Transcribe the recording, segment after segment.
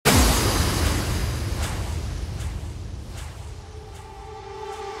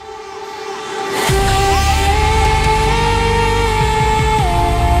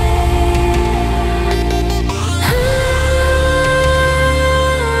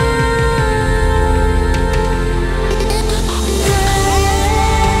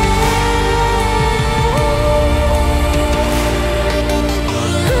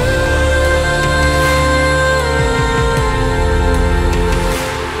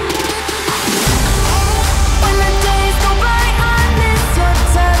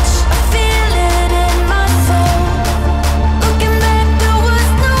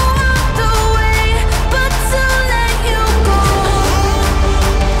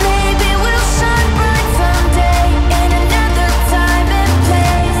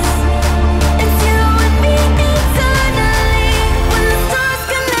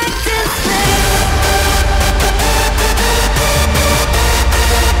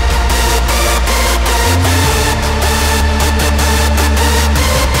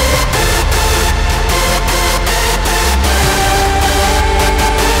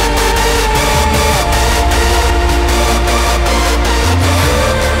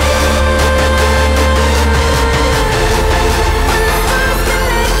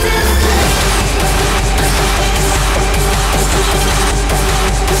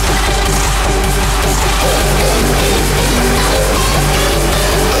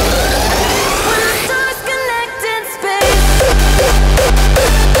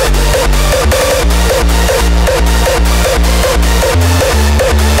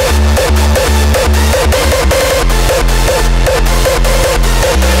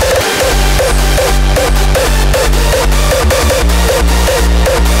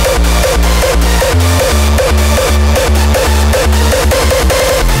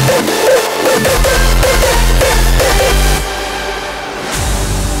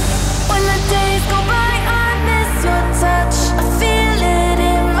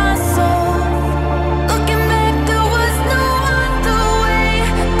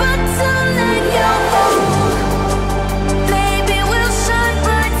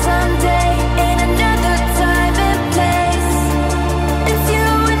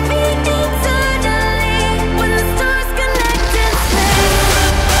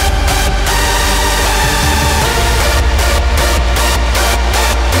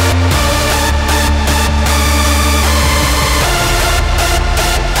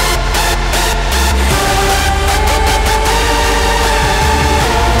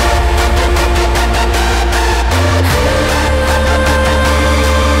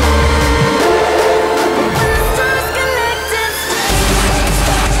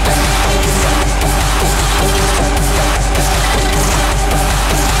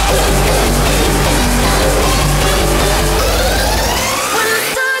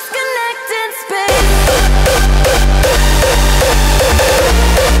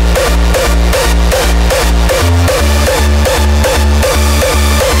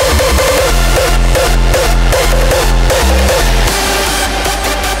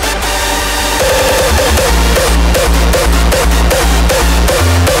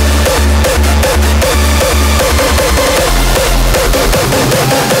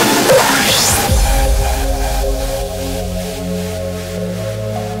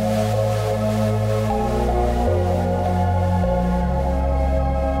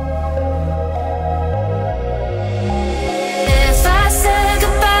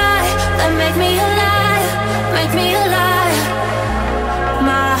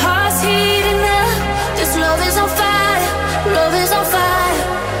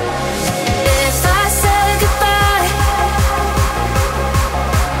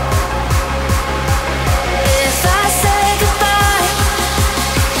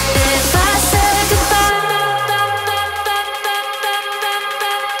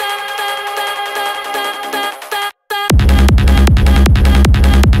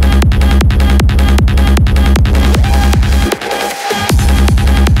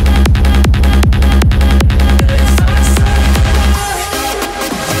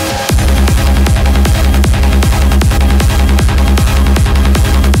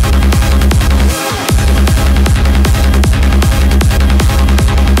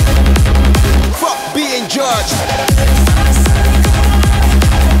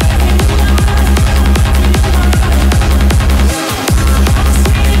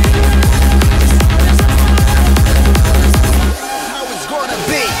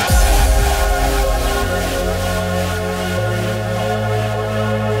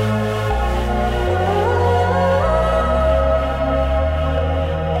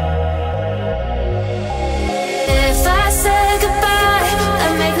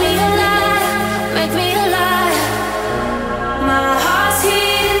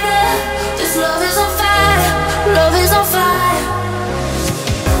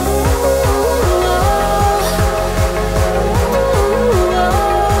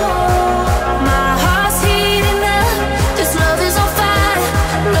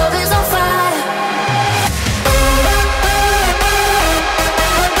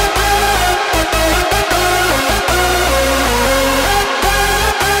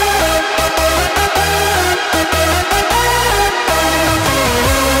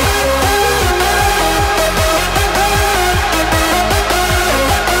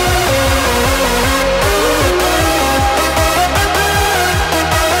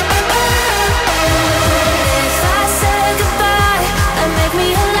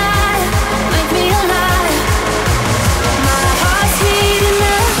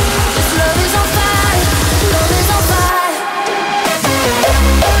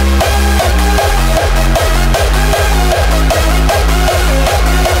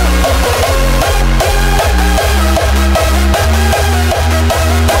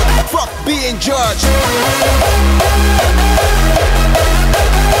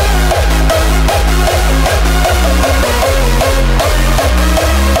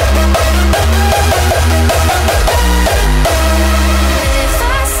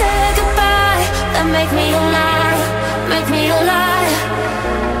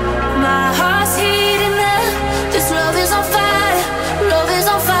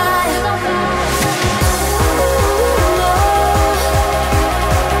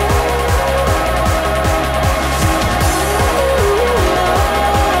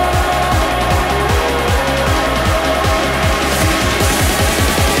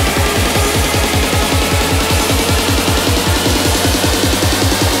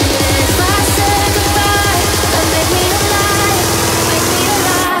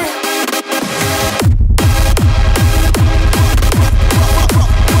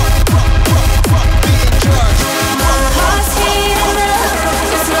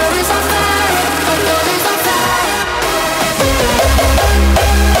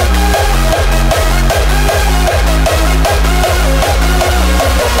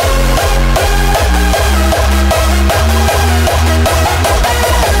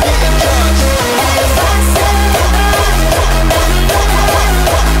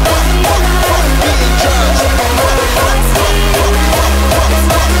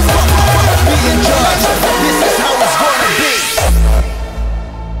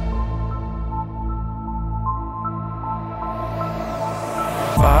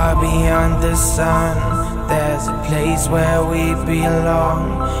Far beyond the sun, there's a place where we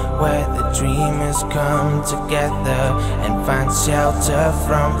belong, where the dreamers come together and find shelter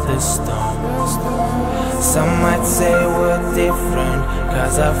from the storm. Some might say we're different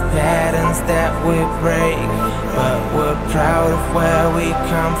cause of patterns that we break, but we're proud of where we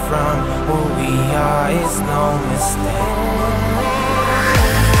come from. Who we are is no mistake.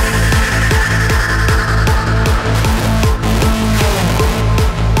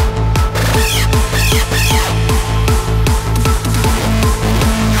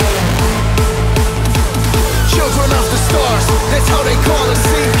 Children of the stars, that's how they call us,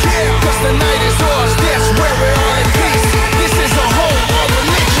 see? Cause the night is ours, that's where we're all at peace. This is a home, our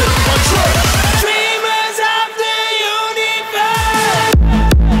religion, our church. Dreamers of the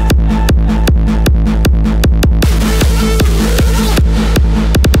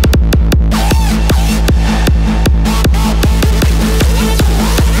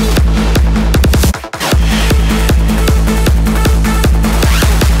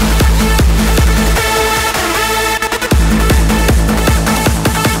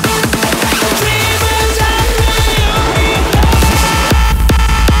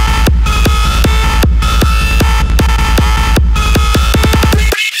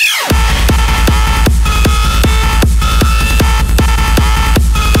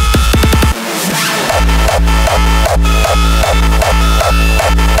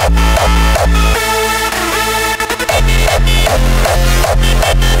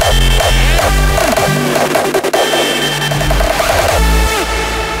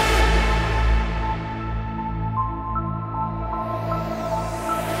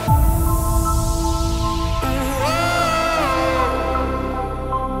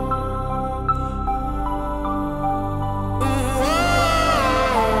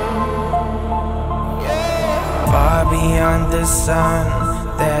Beyond the sun,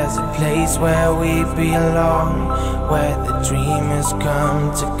 there's a place where we belong, where the dreamers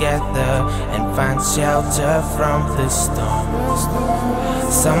come together and find shelter from the storm.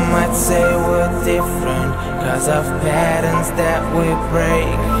 Some might say we're different cause of patterns that we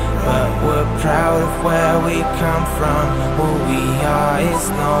break, but we're proud of where we come from. Who we are is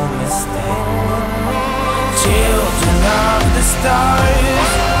no mistake. Children of the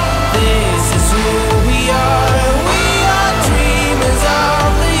stars, this is who we are. We are dreamers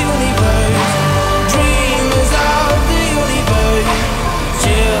of the universe, dreamers of the universe.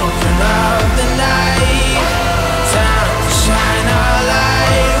 Children of the night, time to shine our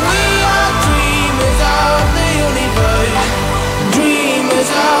light. We are dreamers of the universe, dreamers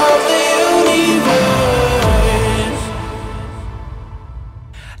of the universe.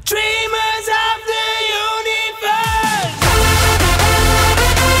 Dreamers of the universe.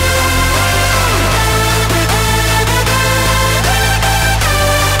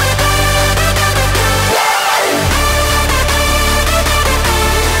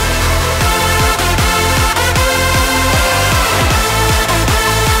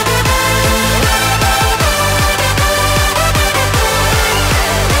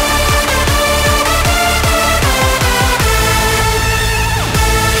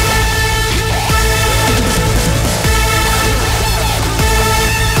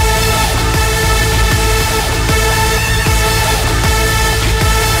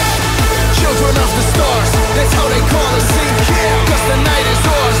 That's how they call us, see? Cause the night is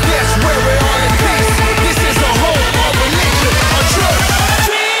ours, that's where we're all at peace. This is a home, our religion, our church.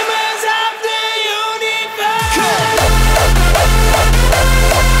 Dreamers of the universe.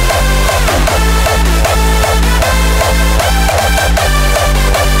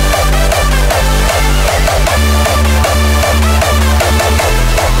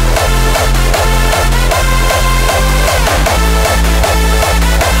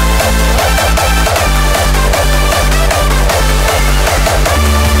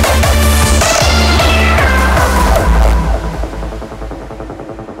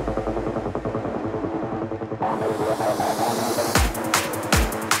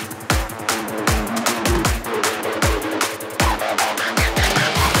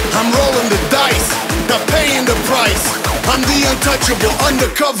 I'm rolling the dice, not paying the price. I'm the untouchable,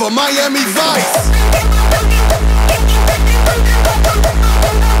 undercover Miami Vice.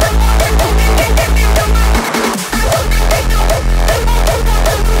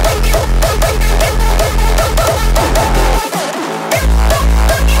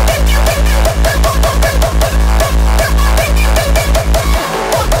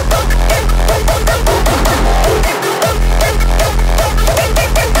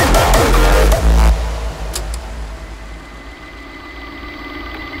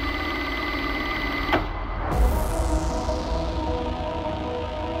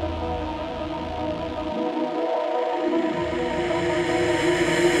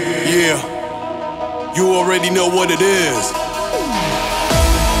 already know what it is.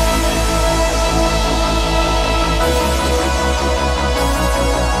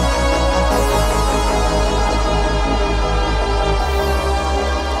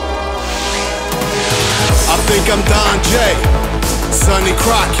 I think I'm Don J, Sonny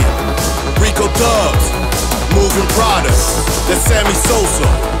Crockett, Rico Dubs, moving products. That's Sammy Sosa,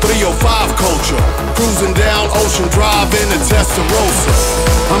 305 culture, cruising down Ocean Drive in a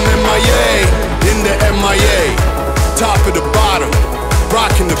Testarossa. I'm MIA, in the MIA, top of the bottom,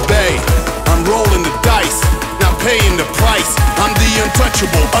 rocking the bay. I'm rolling the dice, not paying the price. I'm the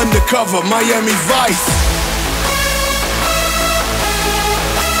untouchable, undercover Miami Vice.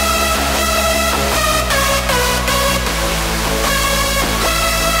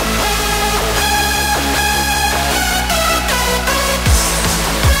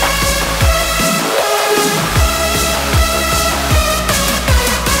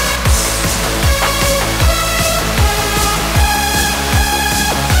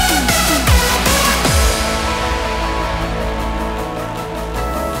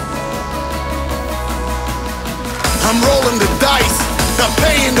 I'm rolling the dice, not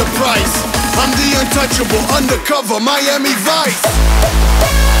paying the price. I'm the untouchable, undercover Miami Vice.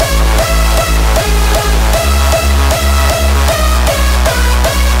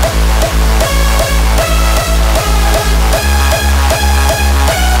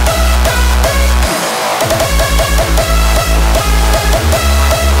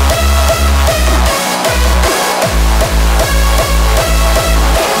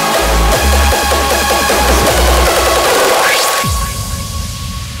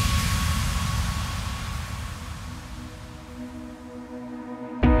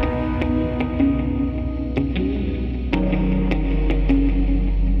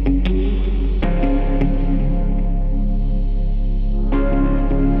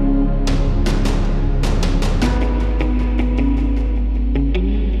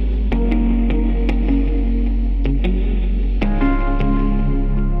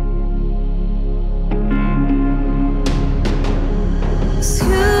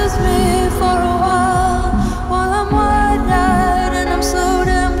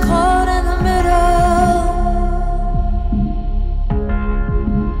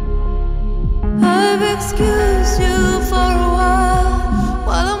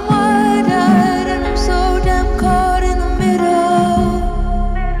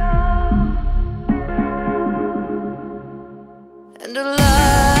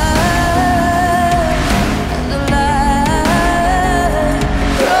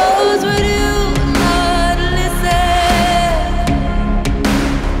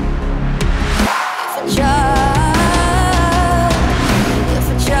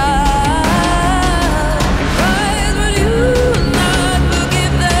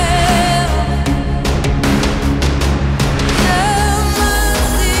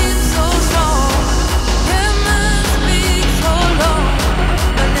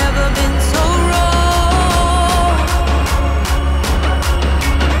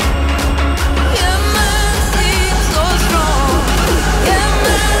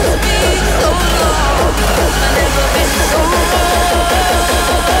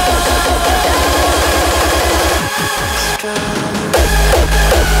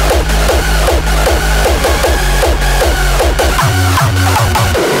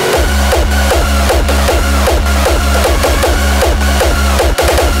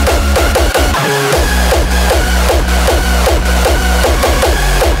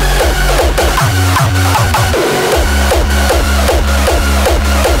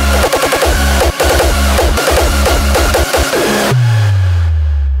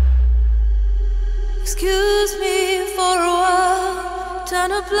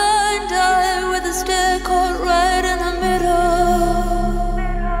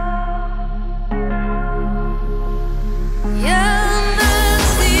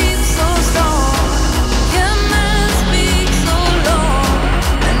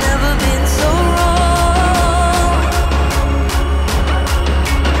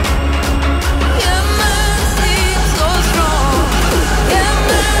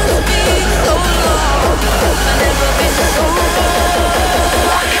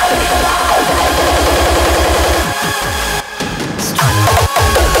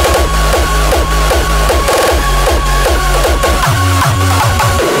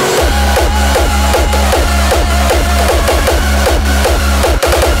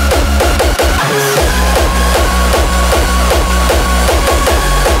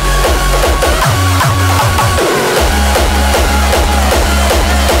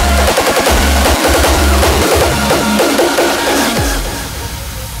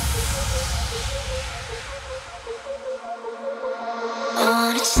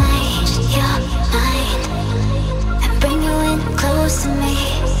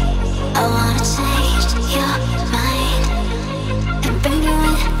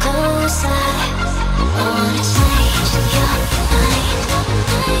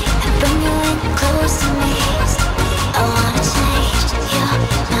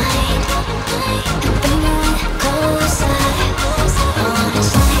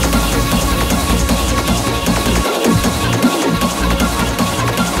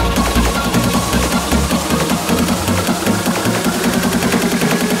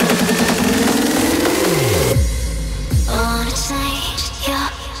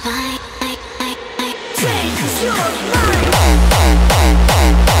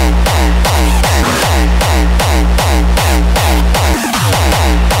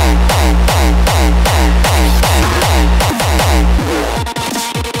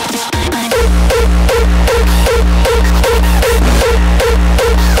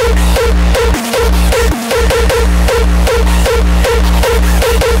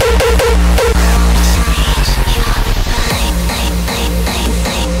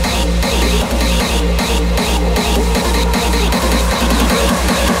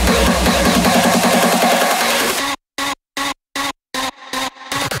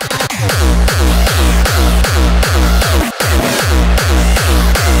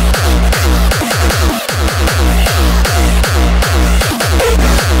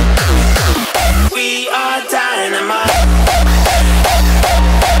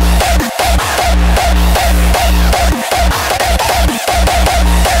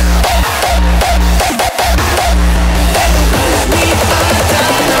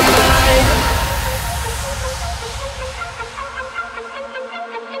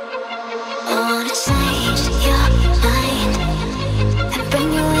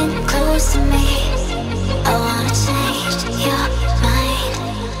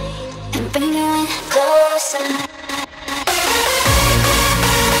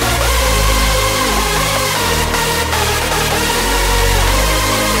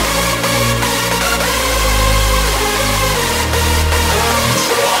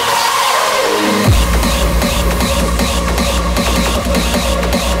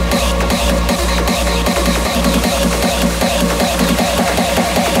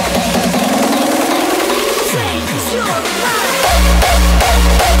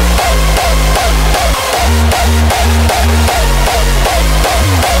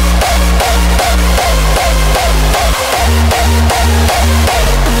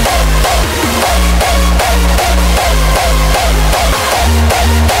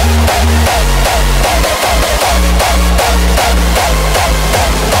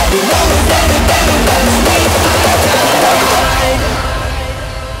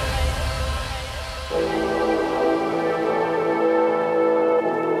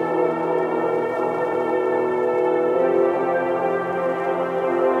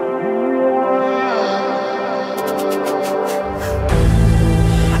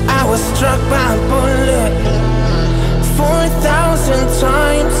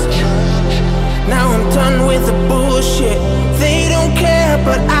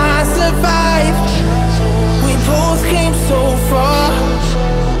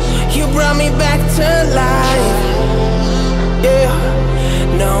 me back to life. Yeah,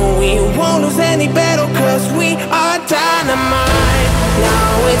 no, we won't lose any battle, cause we are dynamite.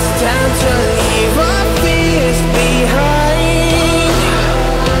 Now it's time to leave our fears behind.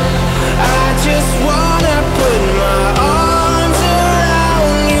 I just wanna put my arms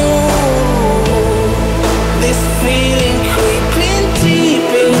around you. This feeling creeping deep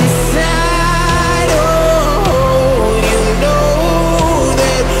inside. Oh, you know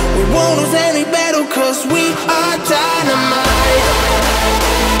that we won't lose any battle, cause we are dynamite.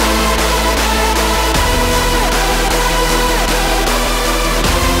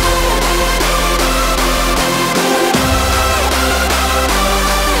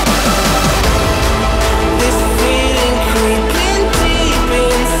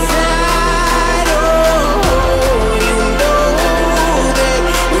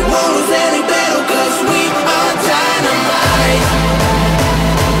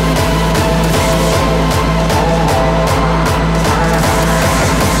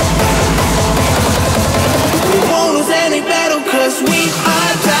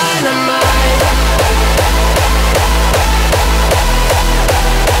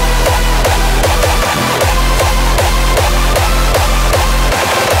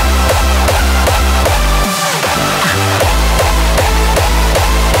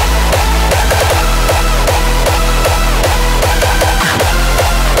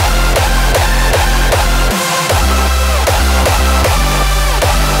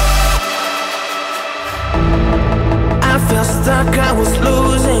 I was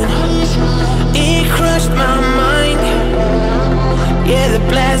losing, it crushed my mind. Yeah, the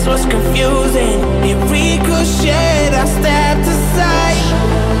blast was confusing. It ricocheted, I stepped aside.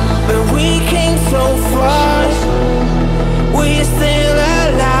 But we came so far, we're still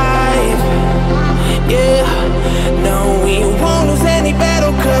alive. Yeah, no, we won't lose any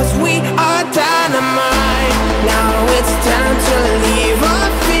battle, cause we are dynamite. Now it's time to leave our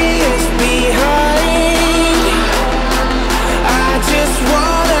fears behind. I just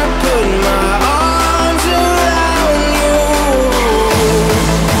wanna put my arms around you.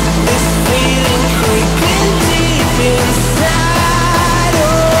 This feeling creeping deep inside.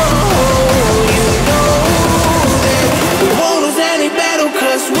 Oh, you know that we won't lose any battle,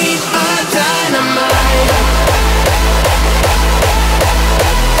 cause we are dynamite.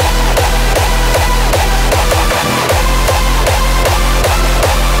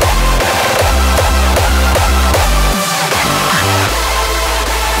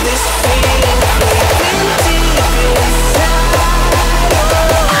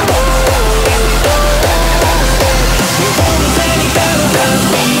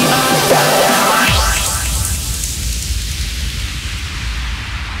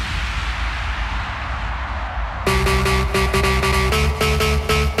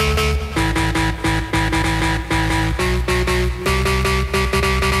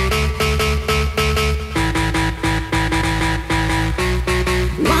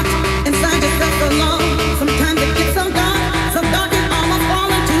 Inside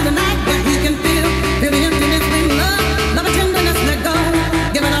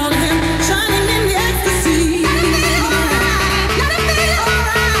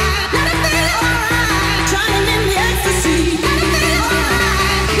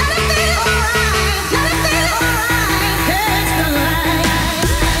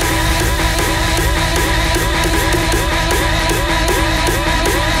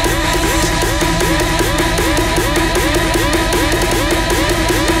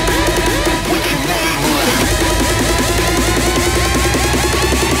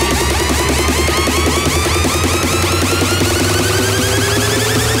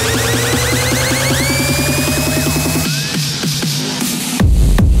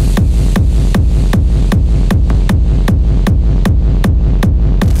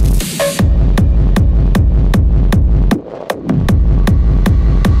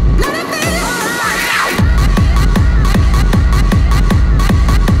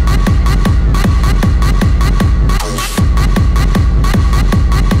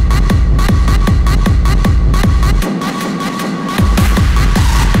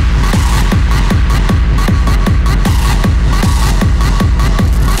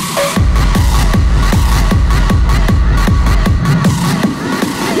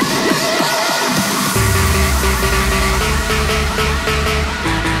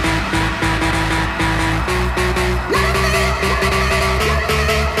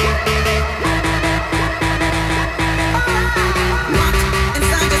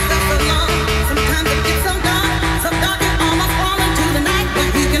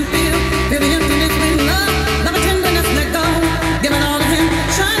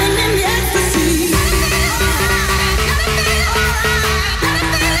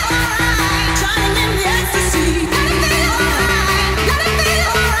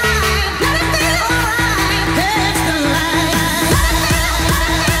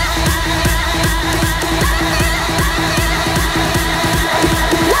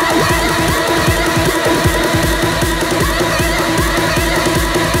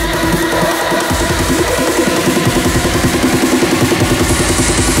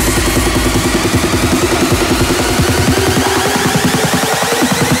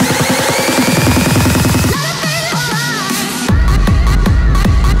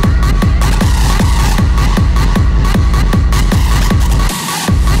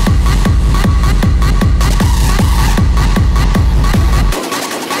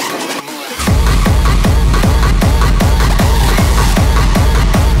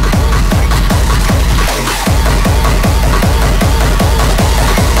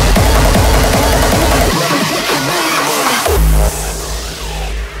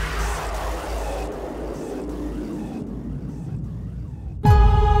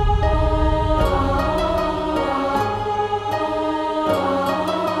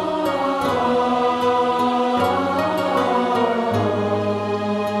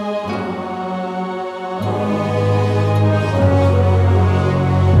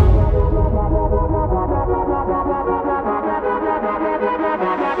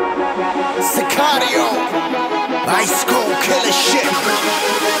ice cold killer shit.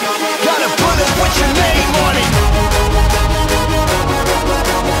 Got a bullet with your name on it.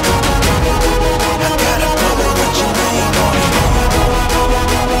 I got a bullet with your name on it.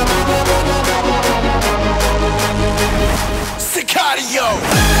 Sicario.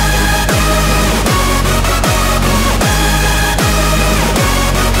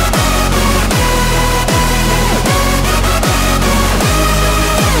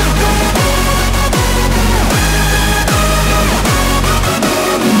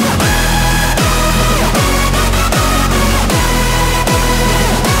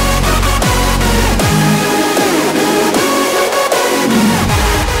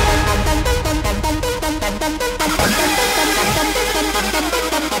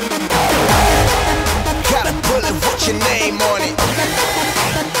 Your name on it.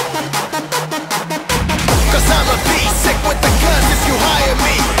 Cause I'm a beast, sick with the guns if you hire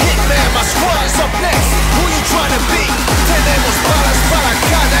me. Hitman, my squad is up next. Who you trying to be? Tenemos balas para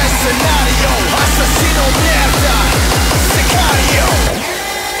cada escenario. Asesino mierda, sicario.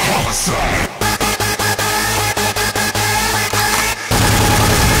 Homicide.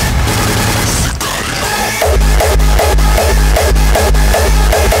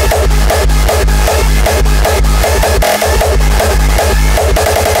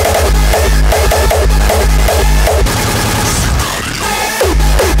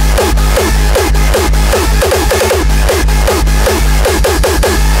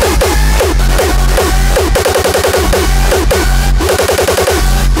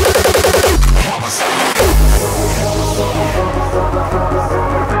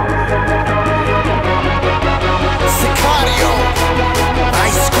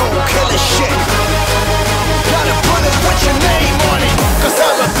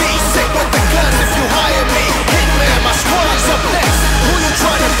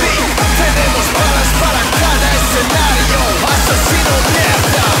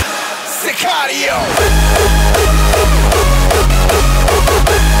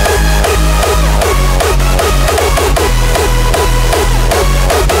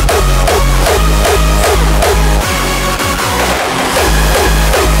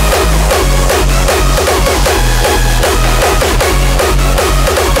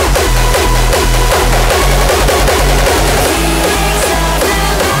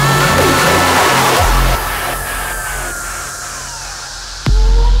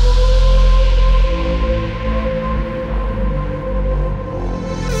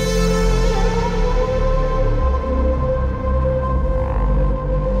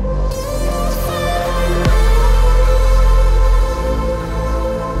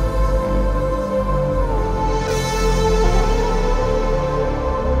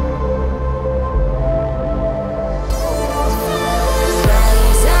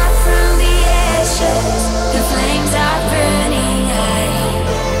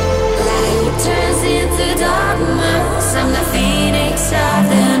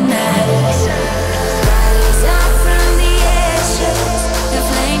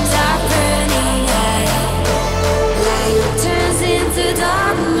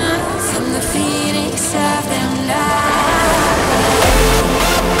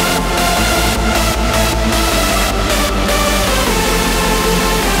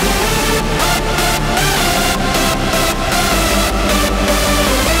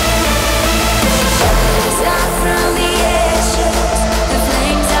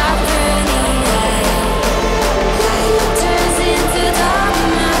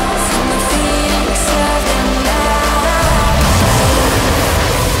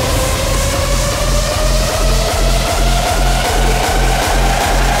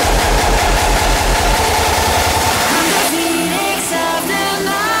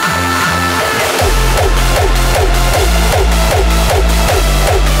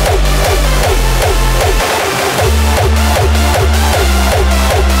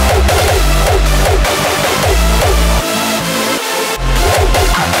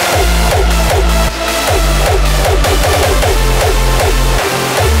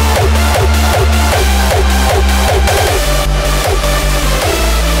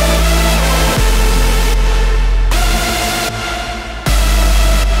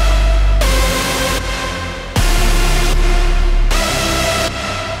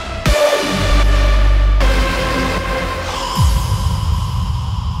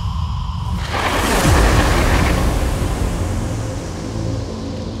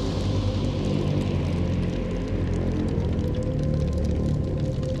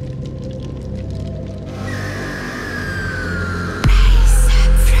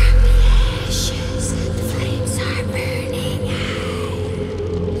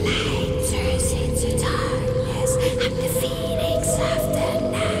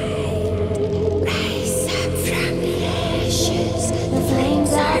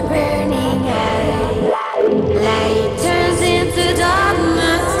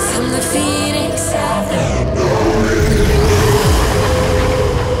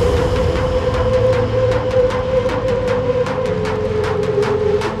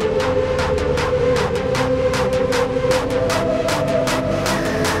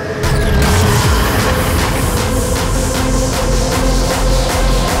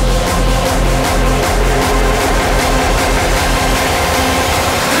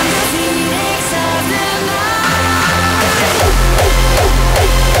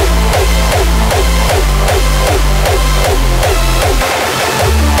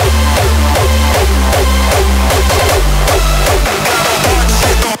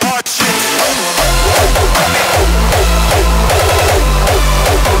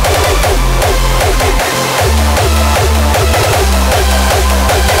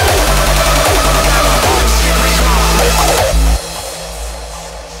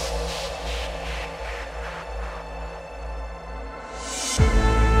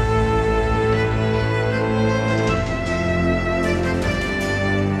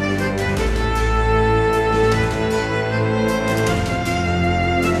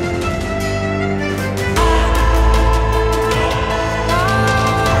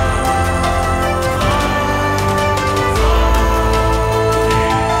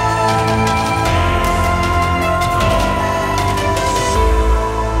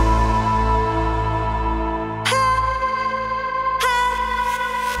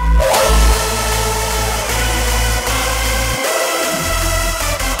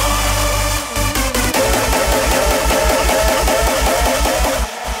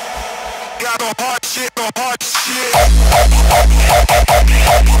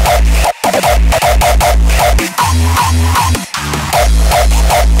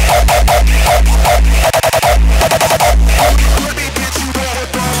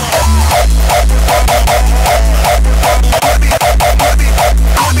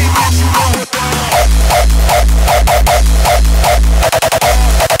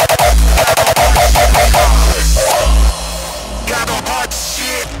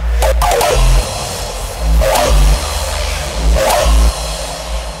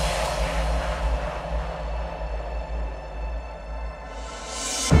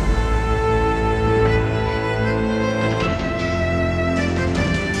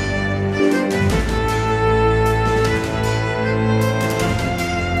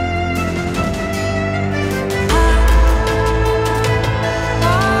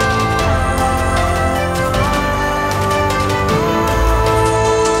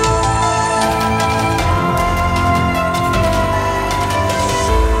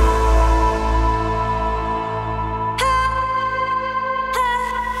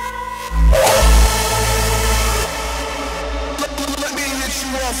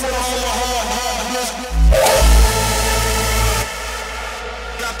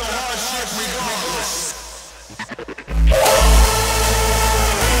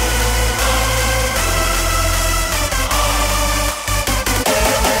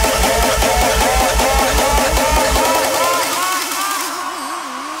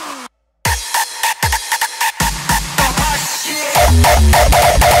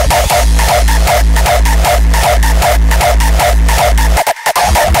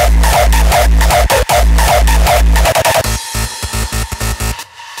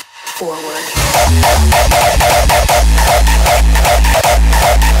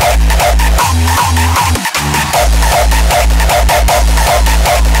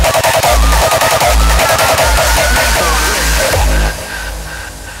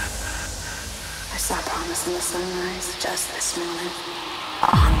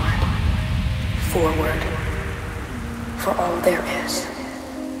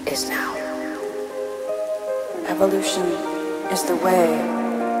 Evolution is the way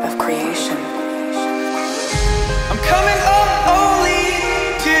of creation. I'm coming up only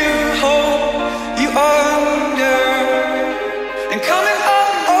to hold you under, and coming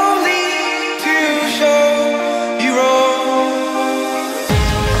up only to show you wrong.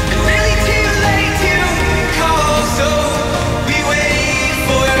 And really too late to call, so we wait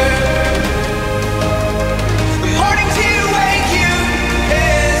for the morning to wake you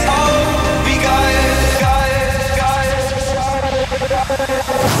is all we got.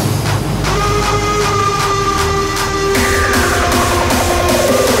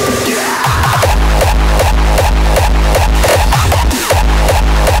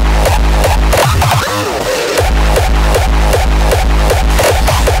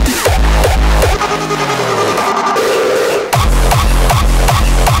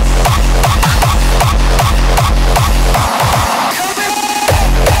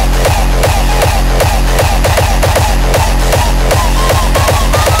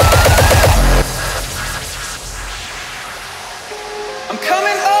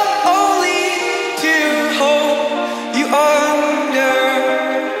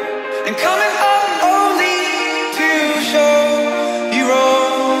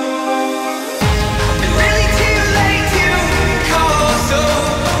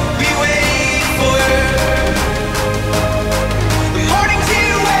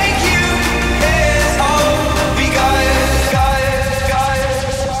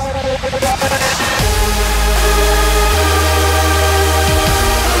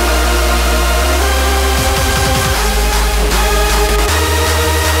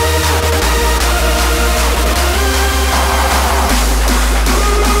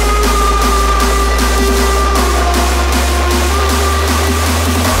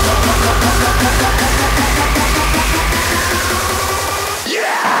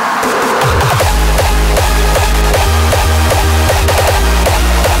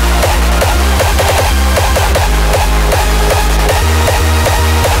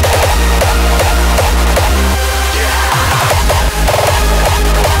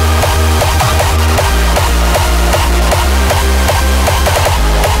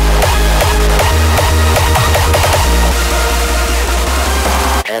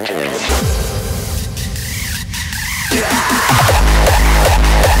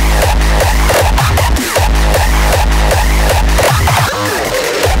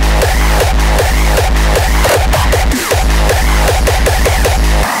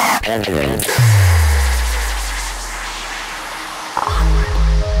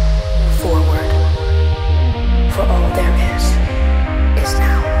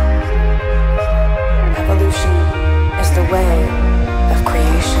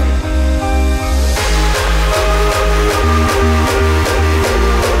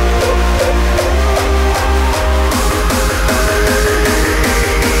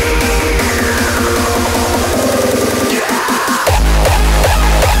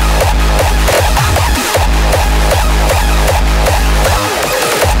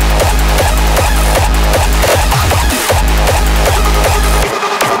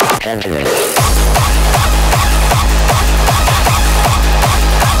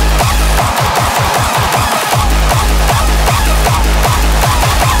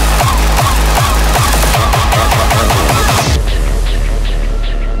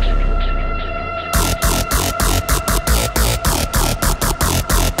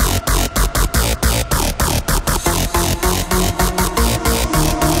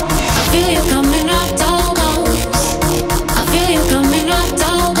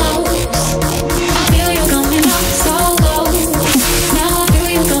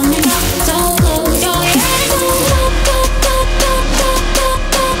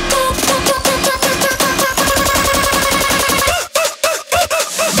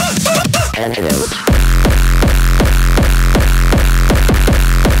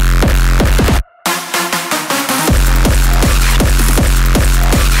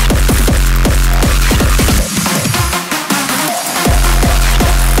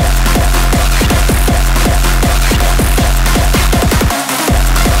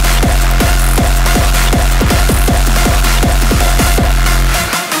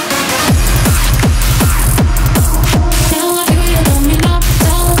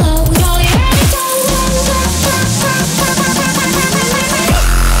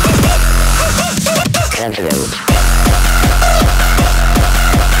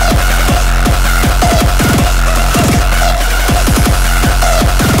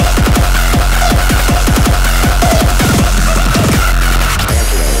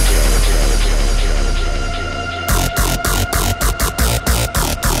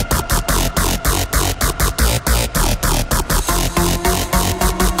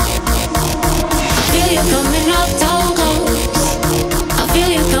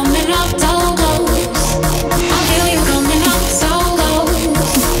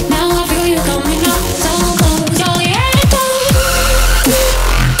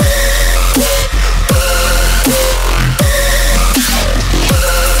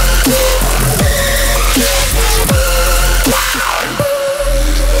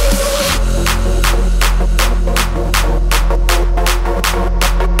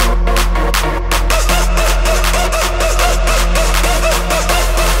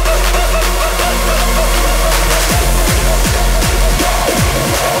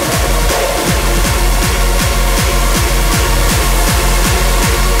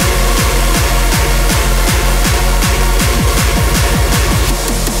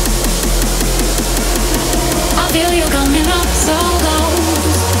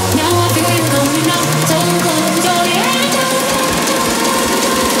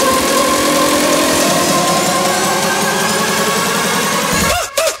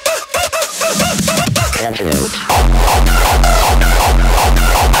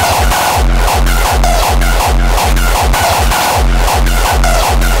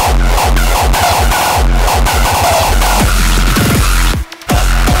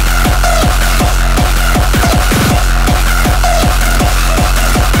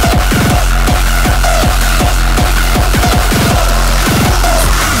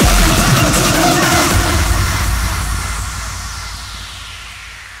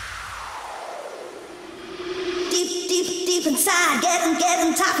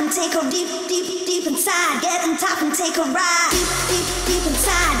 inside, get on top and take a ride. Deep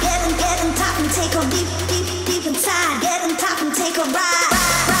inside, get on top and take a deep inside, get on top and take a ride.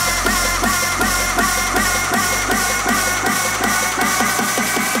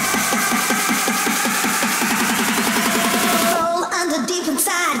 Roll under deep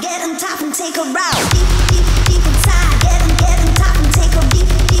inside, get on top and take a ride. Deep inside, get on top and take a deep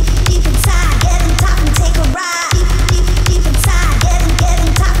inside, get on top and take a ride. Deep inside, get on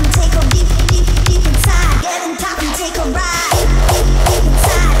top and take a deep inside, get on top and take a ride. Deep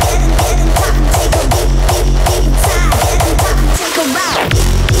inside, get on top and take a deep inside, get on top and take a ride.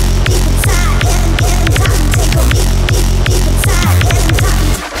 Deep inside, get on top and take a deep inside, get on top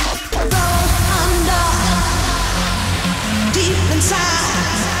and roll under deep inside.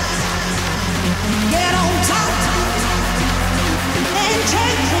 Get on top and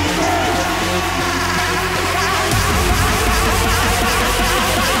take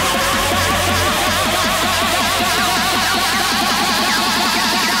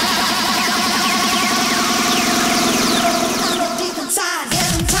the deep inside, get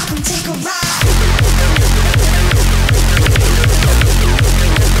on top and take a ride.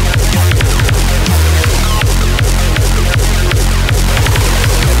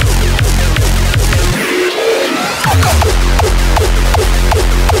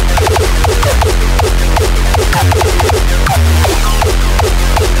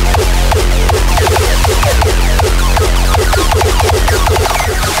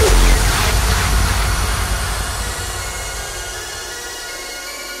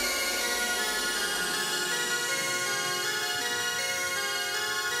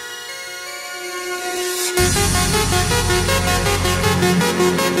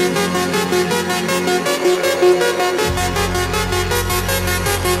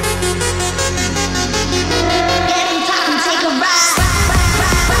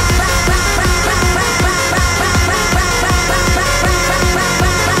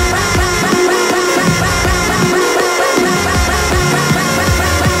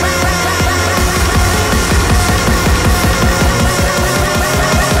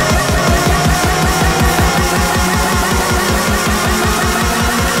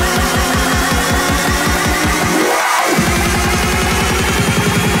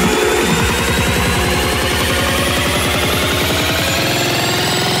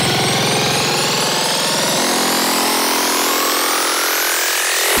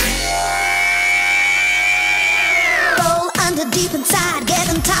 Deep inside, get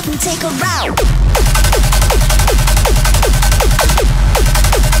on top and take a ride.